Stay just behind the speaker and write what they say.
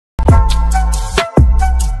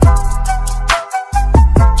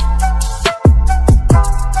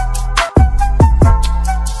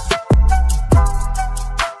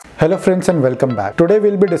Hello friends and welcome back. Today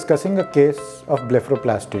we'll be discussing a case of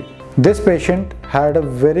blepharoplasty. This patient had a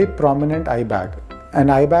very prominent eye bag,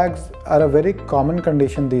 and eye bags are a very common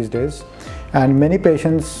condition these days, and many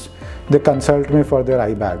patients they consult me for their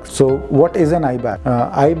eye bags. So what is an eye bag?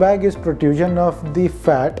 Eye bag is protrusion of the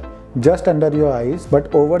fat just under your eyes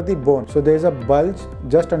but over the bone. So there is a bulge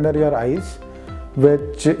just under your eyes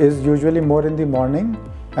which is usually more in the morning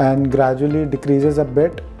and gradually decreases a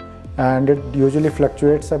bit, and it usually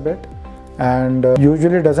fluctuates a bit and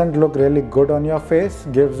usually doesn't look really good on your face,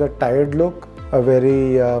 gives a tired look, a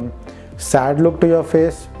very sad look to your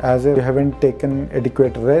face, as if you haven't taken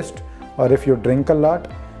adequate rest or if you drink a lot,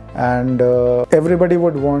 and everybody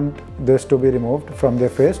would want this to be removed from their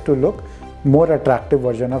face to look more attractive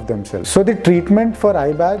version of themselves. So the treatment for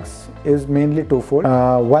eye bags is mainly twofold.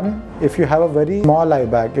 One, if you have a very small eye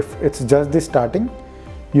bag, if it's just the starting,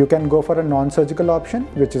 you can go for a non-surgical option,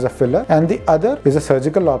 which is a filler, and the other is a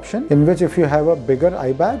surgical option, in which if you have a bigger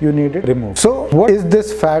eye bag, you need it removed. So what is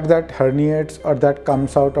this fat that herniates or that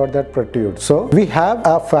comes out or that protrudes? So we have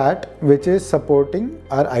a fat which is supporting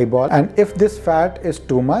our eyeball, and if this fat is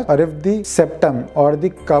too much, or if the septum or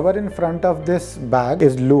the cover in front of this bag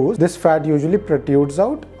is loose, this fat usually protrudes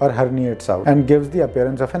out or herniates out and gives the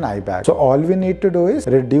appearance of an eye bag. So all we need to do is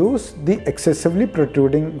reduce the excessively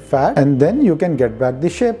protruding fat, and then you can get back the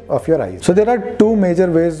shape of your eyes. So there are two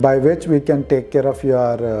major ways by which we can take care of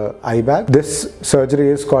your eye bag. This surgery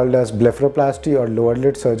is called as blepharoplasty or lower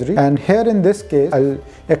lid surgery, and here in this case I'll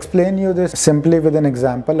explain you this simply with an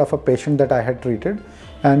example of a patient that I had treated,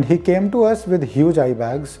 and he came to us with huge eye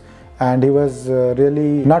bags, and he was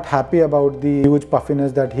really not happy about the huge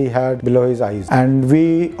puffiness that he had below his eyes, and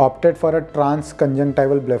we opted for a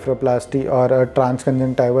transconjunctival blepharoplasty or a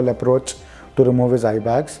transconjunctival approach to remove his eye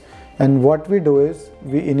bags. And what we do is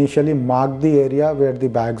we initially mark the area where the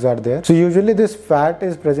bags are there. So usually this fat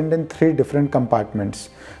is present in three different compartments.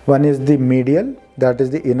 One is the medial, that is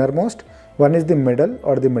the innermost, one is the middle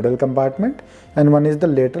or the middle compartment, and one is the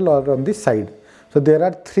lateral or on the side. So there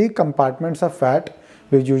are three compartments of fat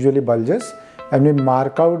which usually bulges, and we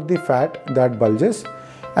mark out the fat that bulges.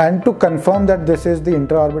 And to confirm that this is the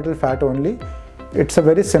intraorbital fat only, it's a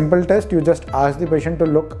very simple test. You just ask the patient to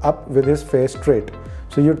look up with his face straight.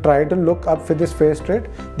 So you try to look up with his face straight,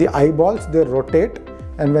 the eyeballs they rotate,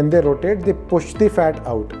 and when they rotate they push the fat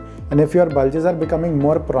out. And if your bulges are becoming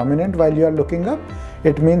more prominent while you are looking up,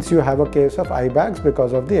 it means you have a case of eye bags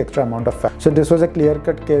because of the extra amount of fat. So this was a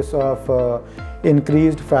clear-cut case of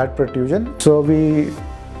increased fat protrusion. So we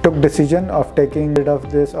took decision of taking rid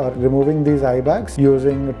of this or removing these eye bags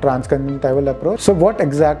using transconjunctival approach. So what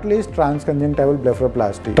exactly is transconjunctival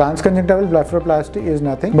blepharoplasty? Transconjunctival blepharoplasty is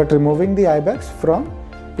nothing but removing the eye bags from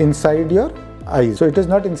inside your eyes. So it is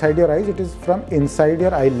not inside your eyes, it is from inside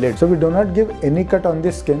your eyelid. So we do not give any cut on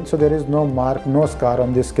the skin, so there is no mark, no scar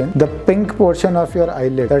on the skin. The pink portion of your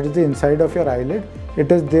eyelid, that is the inside of your eyelid,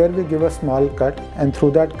 it is there we give a small cut, and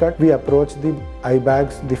through that cut we approach the eye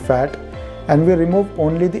bags, the fat, and we remove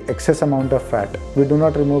only the excess amount of fat. We do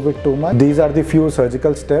not remove it too much. These are the few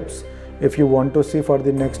surgical steps. If you want to see for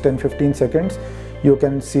the next 10-15 seconds, you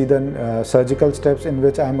can see the surgical steps in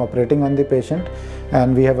which I am operating on the patient,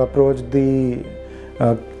 and we have approached the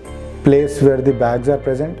place where the bags are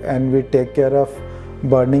present, and we take care of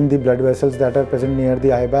burning the blood vessels that are present near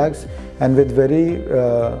the eye bags, and with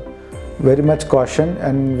very much caution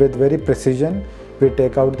and with very precision we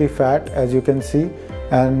take out the fat, as you can see.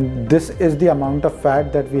 And this is the amount of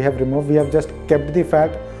fat that we have removed. We have just kept the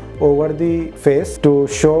fat over the face to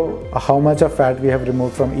show how much of fat we have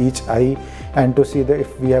removed from each eye, and to see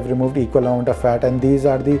if we have removed equal amount of fat. And these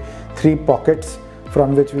are the three pockets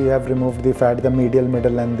from which we have removed the fat, the medial,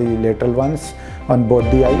 middle and the lateral ones on both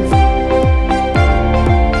the eyes.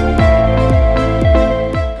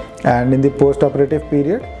 And in the post-operative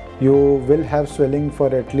period, you will have swelling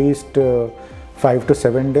for at least 5 to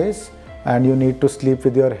 7 days, and you need to sleep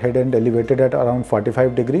with your head end elevated at around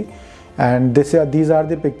 45 degrees. And these are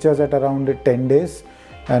the pictures at around 10 days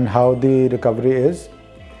and how the recovery is.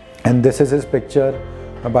 And this is his picture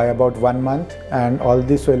by about 1 month, and all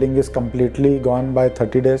the swelling is completely gone by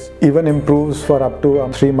 30 days, even improves for up to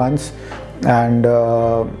 3 months. And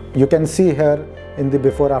you can see here in the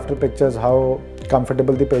before after pictures how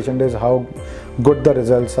comfortable the patient is, how good the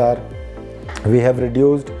results are. We have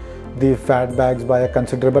reduced the fat bags by a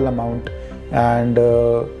considerable amount, and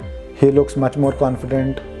he looks much more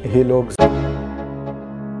confident. He looks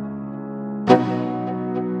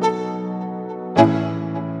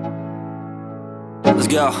Let's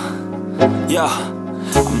go. Yeah.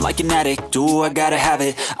 I'm like an addict, do I gotta have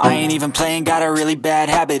it. I ain't even playing, got a really bad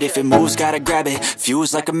habit. If it moves, gotta grab it,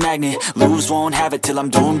 fuse like a magnet. Lose, won't have it till I'm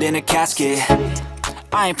doomed in a casket.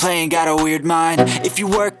 I ain't playing, got a weird mind. If you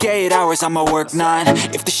work 8 hours, I'ma work 9.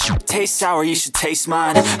 If the shit tastes sour, you should taste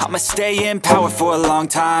mine. I'ma stay in power for a long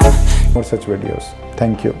time. More such videos.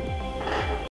 Thank you.